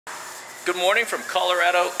Good morning from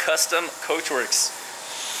Colorado Custom Coachworks.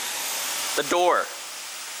 The door.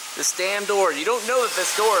 This damn door. You don't know that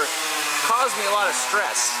this door caused me a lot of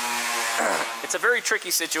stress. It's a very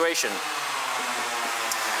tricky situation.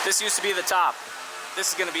 This used to be the top. This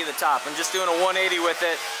is going to be the top. I'm just doing a 180 with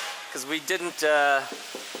it because we didn't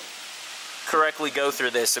correctly go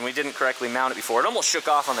through this and we didn't correctly mount it before. It almost shook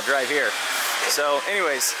off on the drive here. So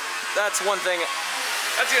anyways, that's one thing.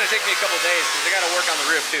 That's going to take me a couple days because I got to work on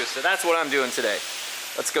the roof too. So that's what I'm doing today.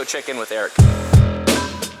 Let's go check in with Eric.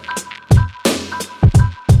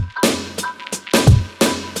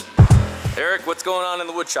 Eric, what's going on in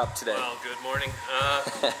the wood shop today? Well, good morning.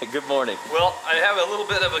 Good morning. Well, I have a little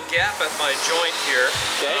bit of a gap at my joint here.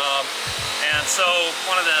 Okay. And so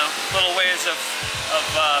one of the little ways of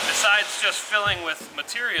besides just filling with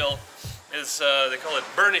material is they call it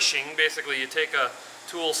burnishing. Basically, you take a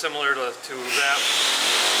tool similar to that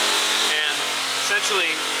and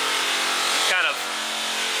essentially kind of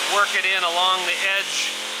work it in along the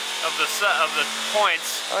edge of the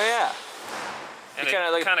points. Oh yeah. And kind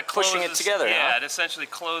of like pushing it together. Yeah, huh? It essentially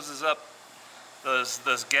closes up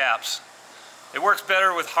those gaps. It works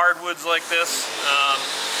better with hardwoods like this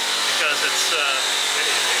because it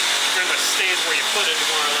pretty much stays where you put it,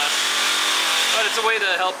 more or less. But it's a way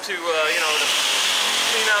to help to you know, to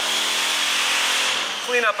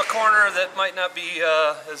clean up a corner that might not be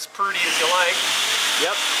as pretty as you like.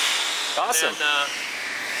 Yep. Awesome. And then,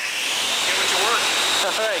 get what you want. All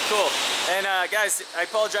right, cool. And guys, I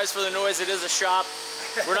apologize for the noise. It is a shop.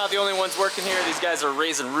 We're not the only ones working here. These guys are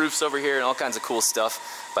raising roofs over here and all kinds of cool stuff.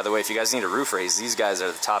 By the way, if you guys need a roof raise, these guys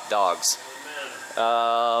are the top dogs.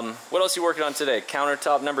 What else are you working on today?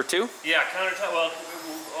 Countertop number 2? Yeah, countertop. Well,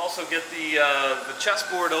 we'll also get the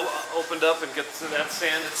chessboard opened up and get that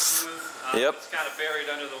sanded smooth. Yep. It's kind of buried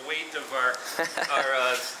under the weight of our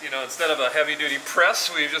you know, instead of a heavy-duty press,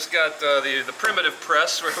 we've just got the primitive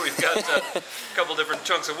press where we've got a couple different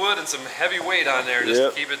chunks of wood and some heavy weight on there just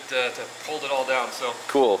to keep it, to hold it all down. So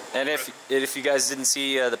cool. And if you guys didn't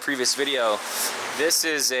see the previous video, this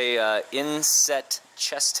is a inset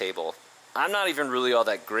chess table. I'm not even really all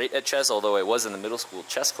that great at chess, although I was in the middle school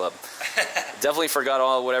chess club. Definitely forgot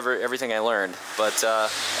everything I learned. But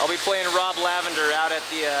I'll be playing Rob Lavender out at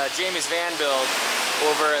the Jamie's Van Build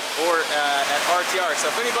over at RTR. So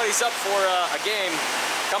if anybody's up for a game,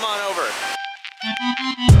 come on over.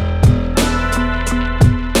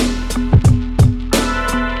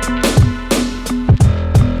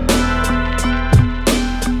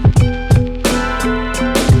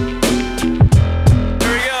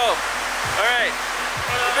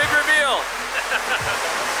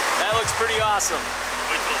 Pretty awesome.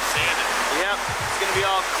 wait till it's sanded. Yep, it's gonna be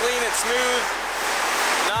all clean and smooth.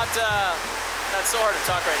 Not so hard to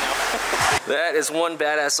talk right now. That is one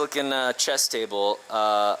badass looking chess table.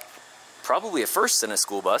 Probably a first in a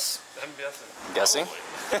school bus. I'm guessing.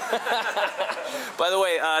 By the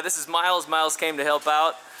way, this is Miles. Miles came to help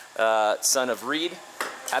out. Son of Reed.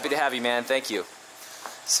 Happy to have you, man. Thank you.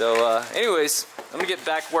 So, anyways, I'm gonna get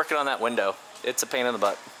back working on that window. It's a pain in the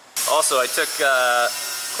butt. Also, I took.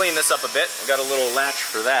 Clean this up a bit. I got a little latch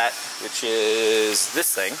for that, which is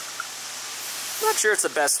this thing. I'm not sure it's the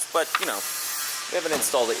best, but you know, we haven't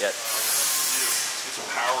installed it yet.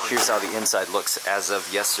 Here's how the inside looks as of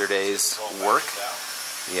yesterday's work.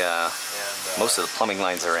 Yeah, most of the plumbing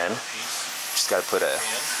lines are in. Just got to put a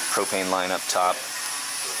propane line up top.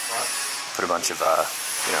 Put a bunch of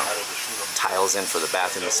you know, tiles in for the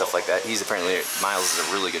bathroom and stuff like that. Miles is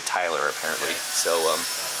a really good tiler apparently. So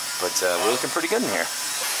but we're looking pretty good in here.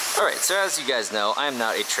 Alright, so as you guys know, I'm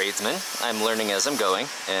not a tradesman. I'm learning as I'm going,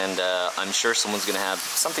 and I'm sure someone's going to have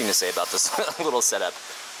something to say about this little setup.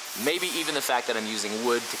 Maybe even the fact that I'm using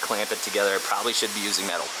wood to clamp it together. I probably should be using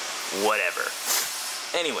metal. Whatever.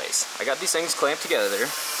 Anyways, I got these things clamped together,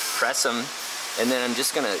 press them, and then I'm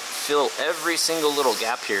just going to fill every single little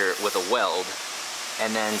gap here with a weld,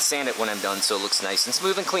 and then sand it when I'm done so it looks nice and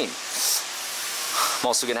smooth and clean. I'm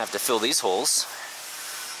also going to have to fill these holes.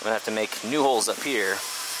 I'm going to have to make new holes up here.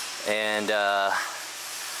 And I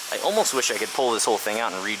almost wish I could pull this whole thing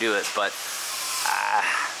out and redo it, but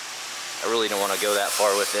I really don't want to go that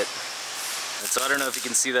far with it. And so I don't know if you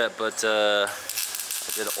can see that, but I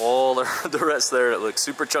did all the rest there. It looks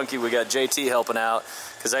super chunky. We got JT helping out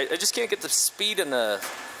because I just can't get the speed and the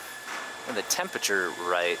temperature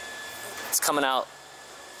right. It's coming out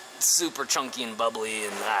super chunky and bubbly,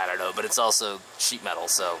 and I don't know, but it's also sheet metal,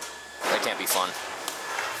 so that can't be fun.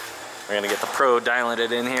 We're gonna get the pro dialing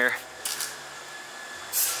it in here.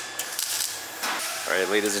 All right,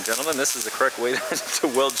 ladies and gentlemen, this is the correct way to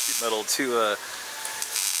weld sheet metal to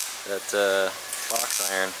that box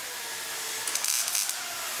iron.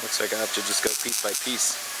 Looks like I have to just go piece by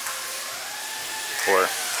piece. Or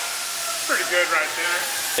pretty good right there.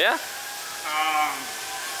 yeah.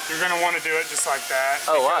 You're gonna want to do it just like that.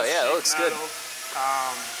 Oh wow, yeah, it looks good.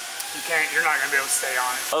 You're not gonna be able to stay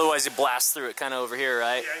on it. Otherwise, you blast through it kind of over here,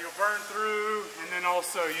 right? Yeah, you'll burn through, and then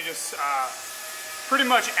also you just pretty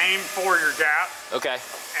much aim for your gap. Okay.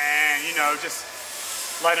 And you know, just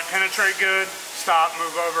let it penetrate good. Stop,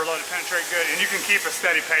 move over, let it penetrate good, and you can keep a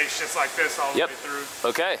steady pace just like this all the way through.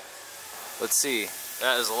 Okay. Let's see.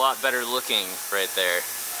 That is a lot better looking right there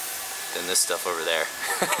than this stuff over there.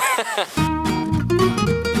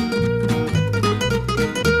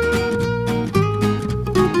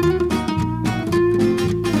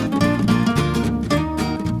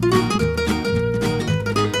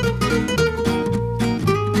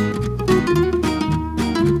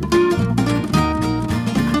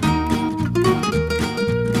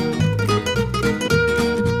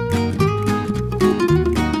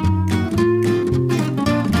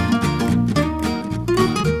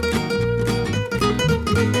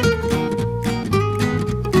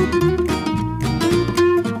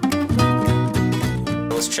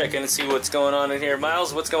 Check in and see what's going on in here.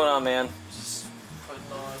 Miles, what's going on, man?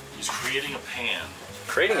 He's creating a pan.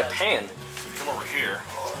 Creating a pan? Come over here.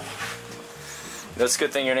 That's a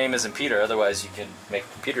good thing your name isn't Peter, otherwise you could make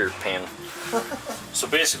Peter Pan. So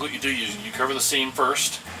basically what you do, you cover the seam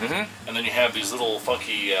first, and then you have these little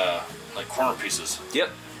funky like corner pieces. Yep.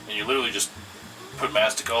 And you literally just put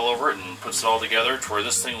mastic all over it and puts it all together to where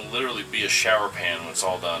this thing will literally be a shower pan when it's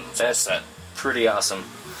all done. It's all set. Pretty awesome.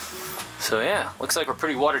 So yeah, looks like we're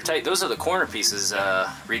pretty watertight. Those are the corner pieces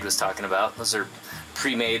Reed was talking about. Those are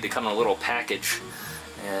pre-made. They come in a little package.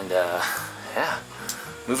 And yeah,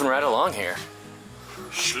 moving right along here.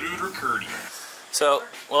 Shooter Curdy. So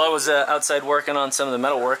while I was outside working on some of the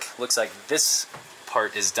metal work, looks like this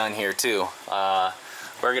part is done here too. We're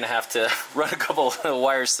gonna have to run a couple of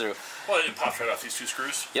wires through. Well, it pops right off these two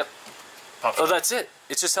screws. Yep. Pops Oh, right. that's it.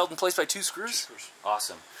 It's just held in place by two screws?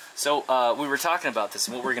 Awesome. So we were talking about this,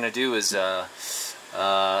 and what we're going to do is have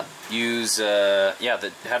the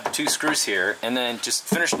two screws here, and then just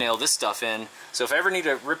finish nail this stuff in. So if I ever need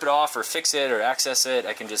to rip it off or fix it or access it,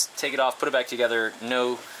 I can just take it off, put it back together.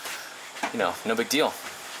 No big deal.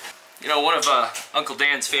 You know, one of Uncle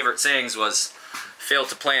Dan's favorite sayings was, "Fail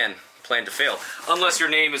to plan, plan to fail." Unless your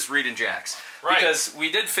name is Reed and Jax. Right. Because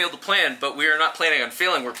we did fail to plan, but we are not planning on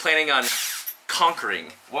failing. We're planning on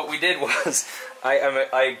conquering. What we did was,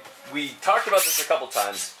 we talked about this a couple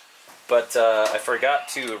times, but I forgot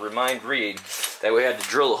to remind Reed that we had to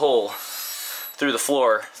drill a hole through the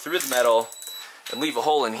floor, through the metal, and leave a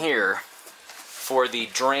hole in here for the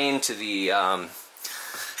drain to the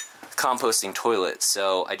composting toilet.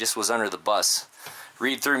 So I just was under the bus.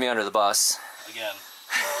 Reed threw me under the bus. Again.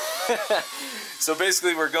 So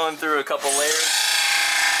basically we're going through a couple layers,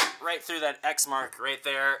 right through that X mark right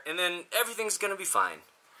there, and then everything's gonna be fine,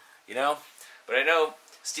 you know? But I know,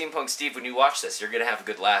 Steampunk Steve, when you watch this, you're gonna have a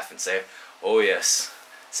good laugh and say, "Oh yes,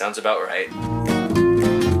 sounds about right."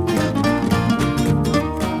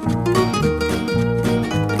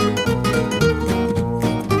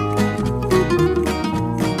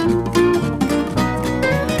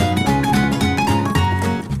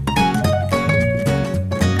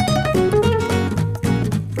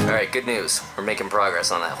 Good news, we're making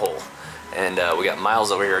progress on that hole, and we got Miles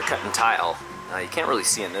over here cutting tile. You can't really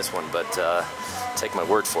see in this one, but take my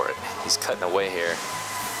word for it, he's cutting away here.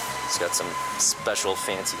 He's got some special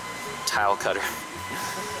fancy tile cutter.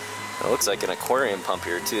 It looks like an aquarium pump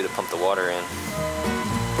here too to pump the water in.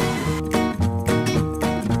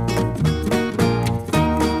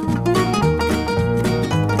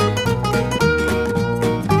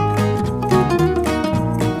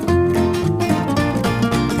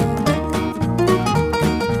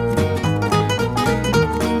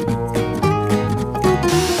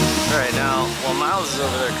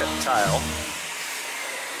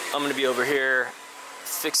 I'm going to be over here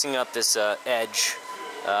fixing up this edge.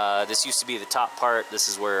 This used to be the top part. This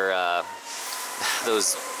is where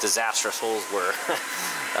those disastrous holes were.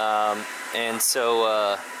 And so,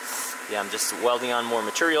 yeah, I'm just welding on more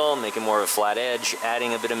material, making more of a flat edge,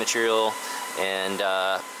 adding a bit of material, and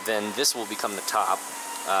then this will become the top.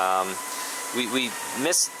 We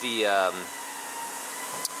missed the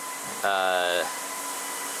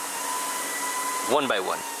one by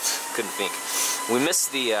one. Couldn't think. We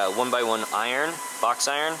missed the 1x1 iron, box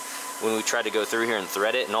iron, when we tried to go through here and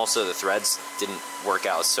thread it, and also the threads didn't work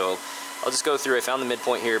out. So I'll just go through. I found the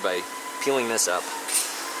midpoint here by peeling this up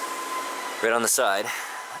right on the side.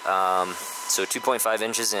 So 2.5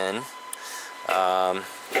 inches in,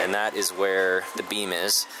 and that is where the beam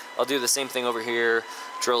is. I'll do the same thing over here.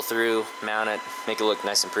 drill through, mount it, make it look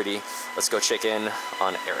nice and pretty. Let's go check in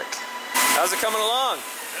on Eric. How's it coming along?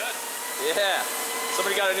 Good. Yeah.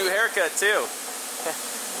 Somebody got a new haircut too.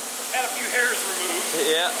 Had a few hairs removed.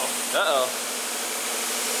 Yeah. Uh-oh.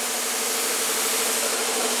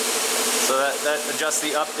 So that adjusts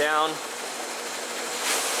the up, down.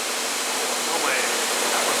 Oh my,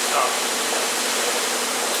 that one's tough.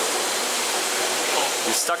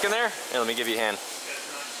 You stuck in there? Here, let me give you a hand.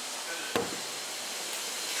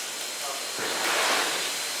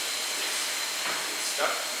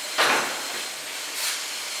 Stuck?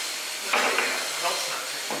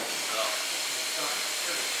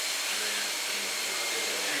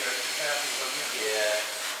 Yeah.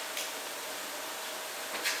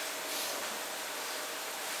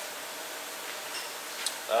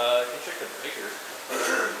 I can check the breaker.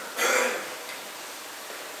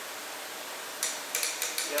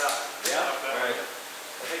 Yeah? Alright.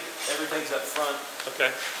 I think everything's up front. Okay.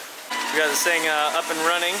 We got this thing up and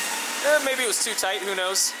running. Maybe it was too tight, who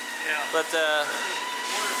knows? Yeah. But,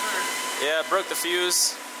 yeah, broke the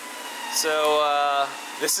fuse. So,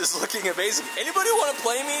 this is looking amazing. Anybody want to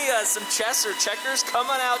play me some chess or checkers? Come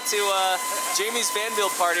on out to Jamie's fan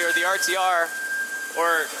build party or the RTR.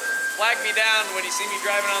 Or flag me down when you see me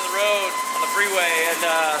driving on the road, on the freeway, and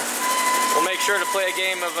we'll make sure to play a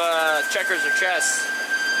game of checkers or chess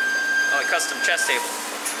on a custom chess table.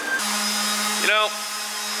 You know,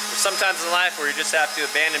 there's sometimes in life where you just have to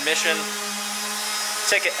abandon mission,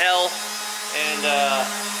 take an L, and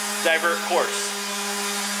divert course.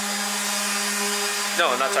 No,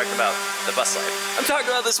 I'm not talking about the bus life. I'm talking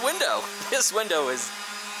about this window. This window is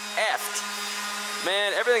effed.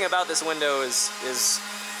 Man, everything about this window is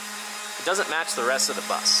it doesn't match the rest of the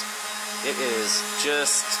bus. It is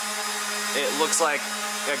just, it looks like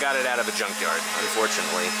I got it out of a junkyard,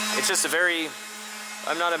 unfortunately. It's just a very,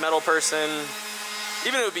 I'm not a metal person.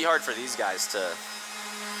 Even it would be hard for these guys to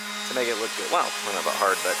make it look good. Well, I don't know about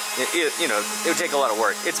hard, but you know, it would take a lot of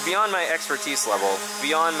work. It's beyond my expertise level,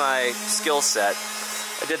 beyond my skill set.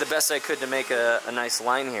 I did the best I could to make a nice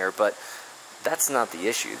line here, but that's not the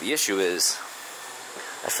issue. The issue is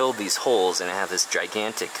I filled these holes and I have this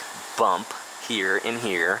gigantic bump here and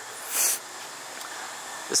here.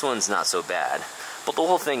 This one's not so bad, but the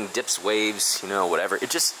whole thing dips waves, you know, whatever.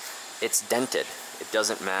 It's dented. It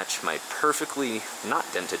doesn't match my perfectly not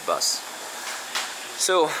dented bus.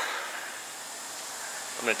 So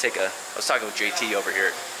I'm gonna take I was talking with JT over here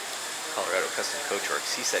at Colorado Custom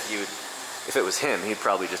Coachworks. He said he would, if it was him, he'd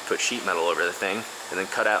probably just put sheet metal over the thing and then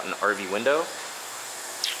cut out an RV window.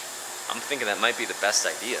 I'm thinking that might be the best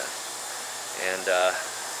idea. And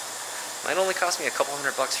might only cost me a couple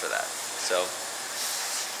 $100 for that. So,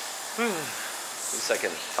 at least I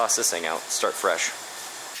can toss this thing out, start fresh.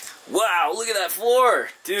 Wow, look at that floor!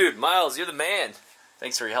 Dude, Miles, you're the man.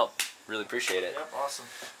 Thanks for your help. Really appreciate it. Yep, awesome.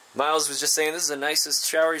 Miles was just saying this is the nicest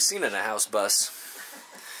shower he's seen in a house bus.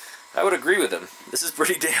 I would agree with him. This is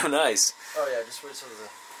pretty damn nice. Oh yeah, just wait till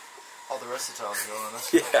all the rest of the tiles go on.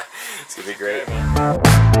 That's Yeah, it's gonna be great.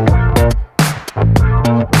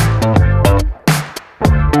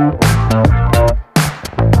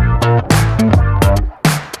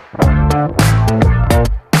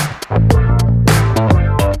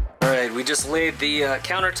 Alright, we just laid the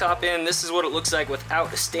countertop in. This is what it looks like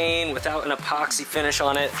without a stain, without an epoxy finish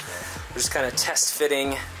on it. We're just kind of test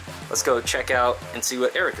fitting. Let's go check out and see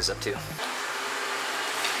what Eric is up to.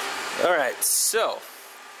 Alright, so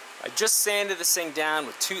I just sanded this thing down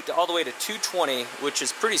with all the way to 220, which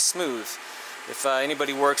is pretty smooth. If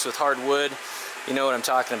anybody works with hard wood, you know what I'm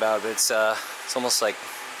talking about, but it's almost like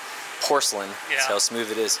porcelain. Yeah. That's how smooth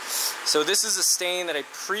it is. So this is a stain that I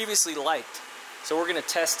previously liked. So we're gonna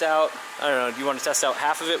test out, I don't know, do you want to test out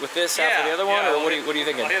half of it with this, half of the other one, or what are you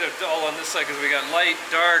thinking? I hit it all on this side because we got light,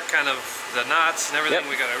 dark, kind of the knots and everything. Yep.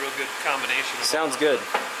 We got a real good combination of Sounds all good.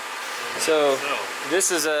 of them. So this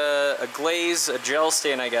is a glaze, a gel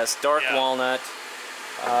stain, I guess, dark walnut.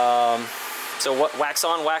 So what, wax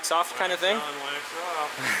on, wax off kind of thing? Wax on,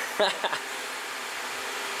 wax off.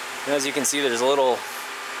 And as you can see, there's a little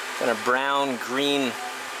kind of brown, green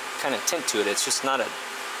kind of tint to it. It's just not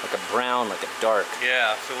like a brown, like a dark.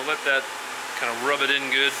 Yeah, so we'll let that kind of rub it in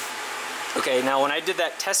good. Okay, now when I did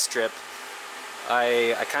that test strip,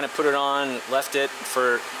 I kind of put it on, left it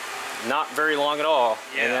for not very long at all,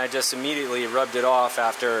 and then I just immediately rubbed it off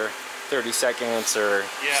after 30 seconds or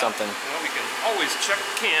something. Well, we can always check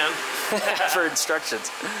the can. For instructions.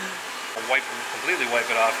 Completely wipe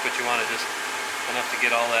it off, but you want to just enough to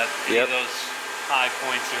get all that, any of those high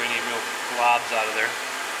points or any real globs out of there.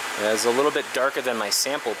 Yeah, it's a little bit darker than my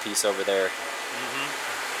sample piece over there.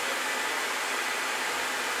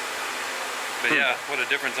 But yeah, what a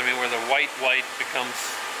difference. I mean, where the white becomes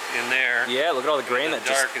in there. Yeah, look at all the grain that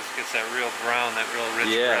dark gets that real brown, that real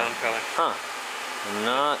rich brown color. Huh.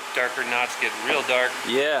 Darker knots get real dark.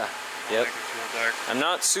 Yeah. Yep. Like it's real dark. I'm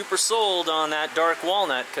not super sold on that dark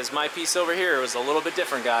walnut because my piece over here was a little bit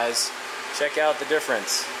different, guys. Check out the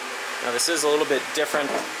difference. Now this is a little bit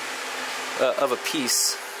different of a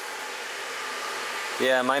piece.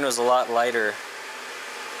 Yeah, mine was a lot lighter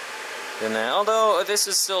than that. Although this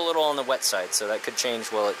is still a little on the wet side, so that could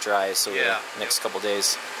change while it dries over the next couple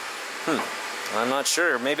days. I'm not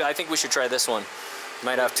sure. Maybe I think we should try this one.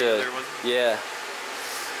 Might have to. Yeah.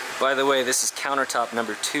 By the way, this is countertop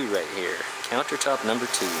number 2 right here. Countertop number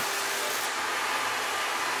 2.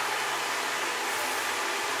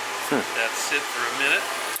 That's it for a minute.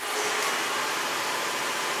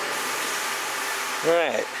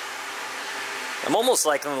 Alright. I'm almost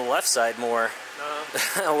like on the left side more.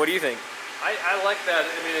 What do you think? I like that.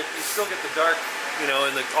 I mean, you still get the dark, you know,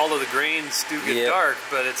 and all of the grains do get dark,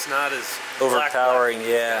 but it's not as overpowering. Black.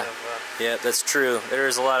 Yeah. Kind of, yeah, that's true.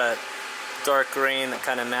 There's a lot of dark grain that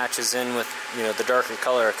kind of matches in with, you know, the darker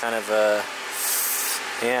color. Kind of,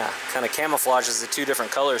 kind of camouflages the two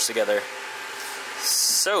different colors together.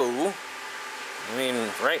 So, I mean,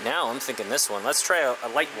 right now I'm thinking this one. Let's try a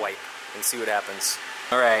light white and see what happens.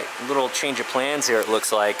 All right, a little change of plans here. It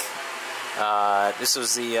looks like this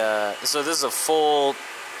was the so this is a full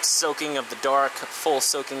soaking of the dark, full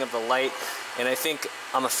soaking of the light, and I think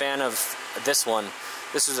I'm a fan of this one.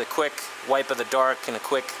 This was a quick wipe of the dark and a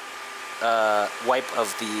quick wipe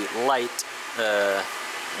of the light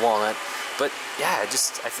walnut. But yeah,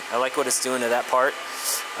 I like what it's doing to that part.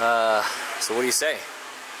 So what do you say?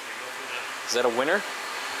 Is that a winner?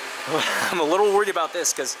 I'm a little worried about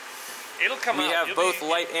this because we have both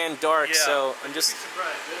light and dark, so I'm just...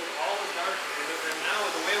 surprised. All the dark, and now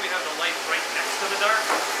with the way we have the light right next to the dark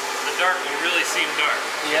will really seem dark.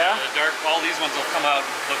 Yeah? The dark, all these ones will come out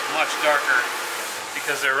and look much darker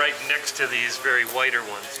because they're right next to these very whiter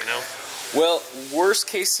ones, you know? Well, worst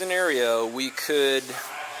case scenario, we could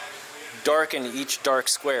darken each dark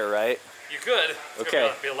square, right? You could. It's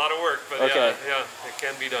okay. Be a lot of work, but okay. yeah, it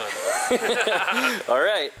can be done. All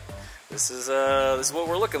right. This is what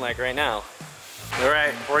we're looking like right now. All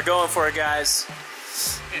right, we're going for it, guys.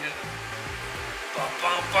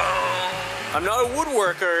 I'm not a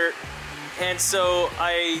woodworker, and so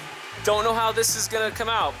I don't know how this is gonna come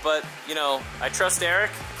out, but you know, I trust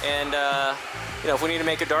Eric, and you know, if we need to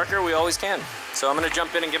make it darker, we always can. So I'm gonna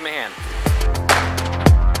jump in and give him a hand.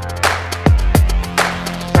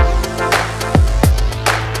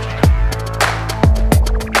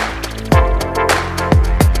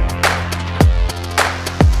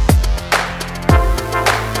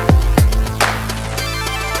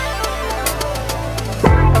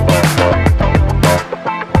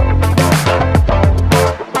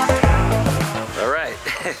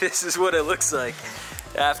 This is what it looks like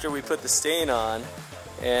after we put the stain on,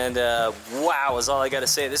 and wow is all I gotta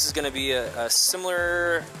say. This is gonna be a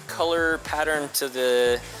similar color pattern to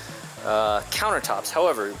the countertops.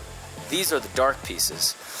 However, these are the dark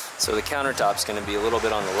pieces, so the countertop's gonna be a little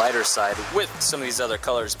bit on the lighter side with some of these other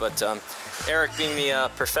colors, but Eric, being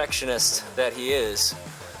the perfectionist that he is,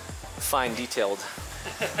 fine detailed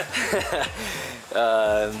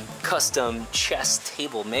custom chess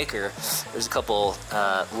table maker, there's a couple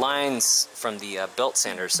lines from the belt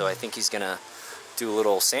sander, so I think he's gonna do a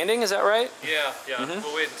little sanding. Is that right? Yeah.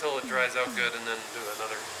 We'll wait until it dries out good and then do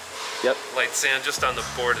another light sand just on the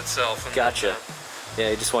board itself. And gotcha.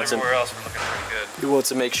 Yeah, he just wants everywhere else we're looking pretty good. He wants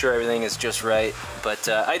to make sure everything is just right, but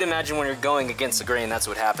I'd imagine when you're going against the grain, that's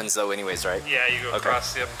what happens though anyways, right? Yeah, you go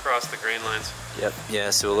across the grain lines. Yep, yeah,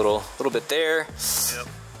 so a little bit there,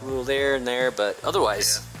 a little there and there, but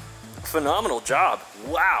otherwise, phenomenal job.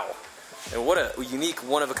 Wow, and what a unique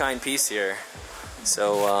one-of-a-kind piece here.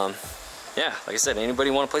 So, yeah, like I said,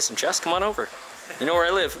 anybody want to play some chess, come on over. You know where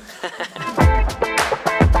I live.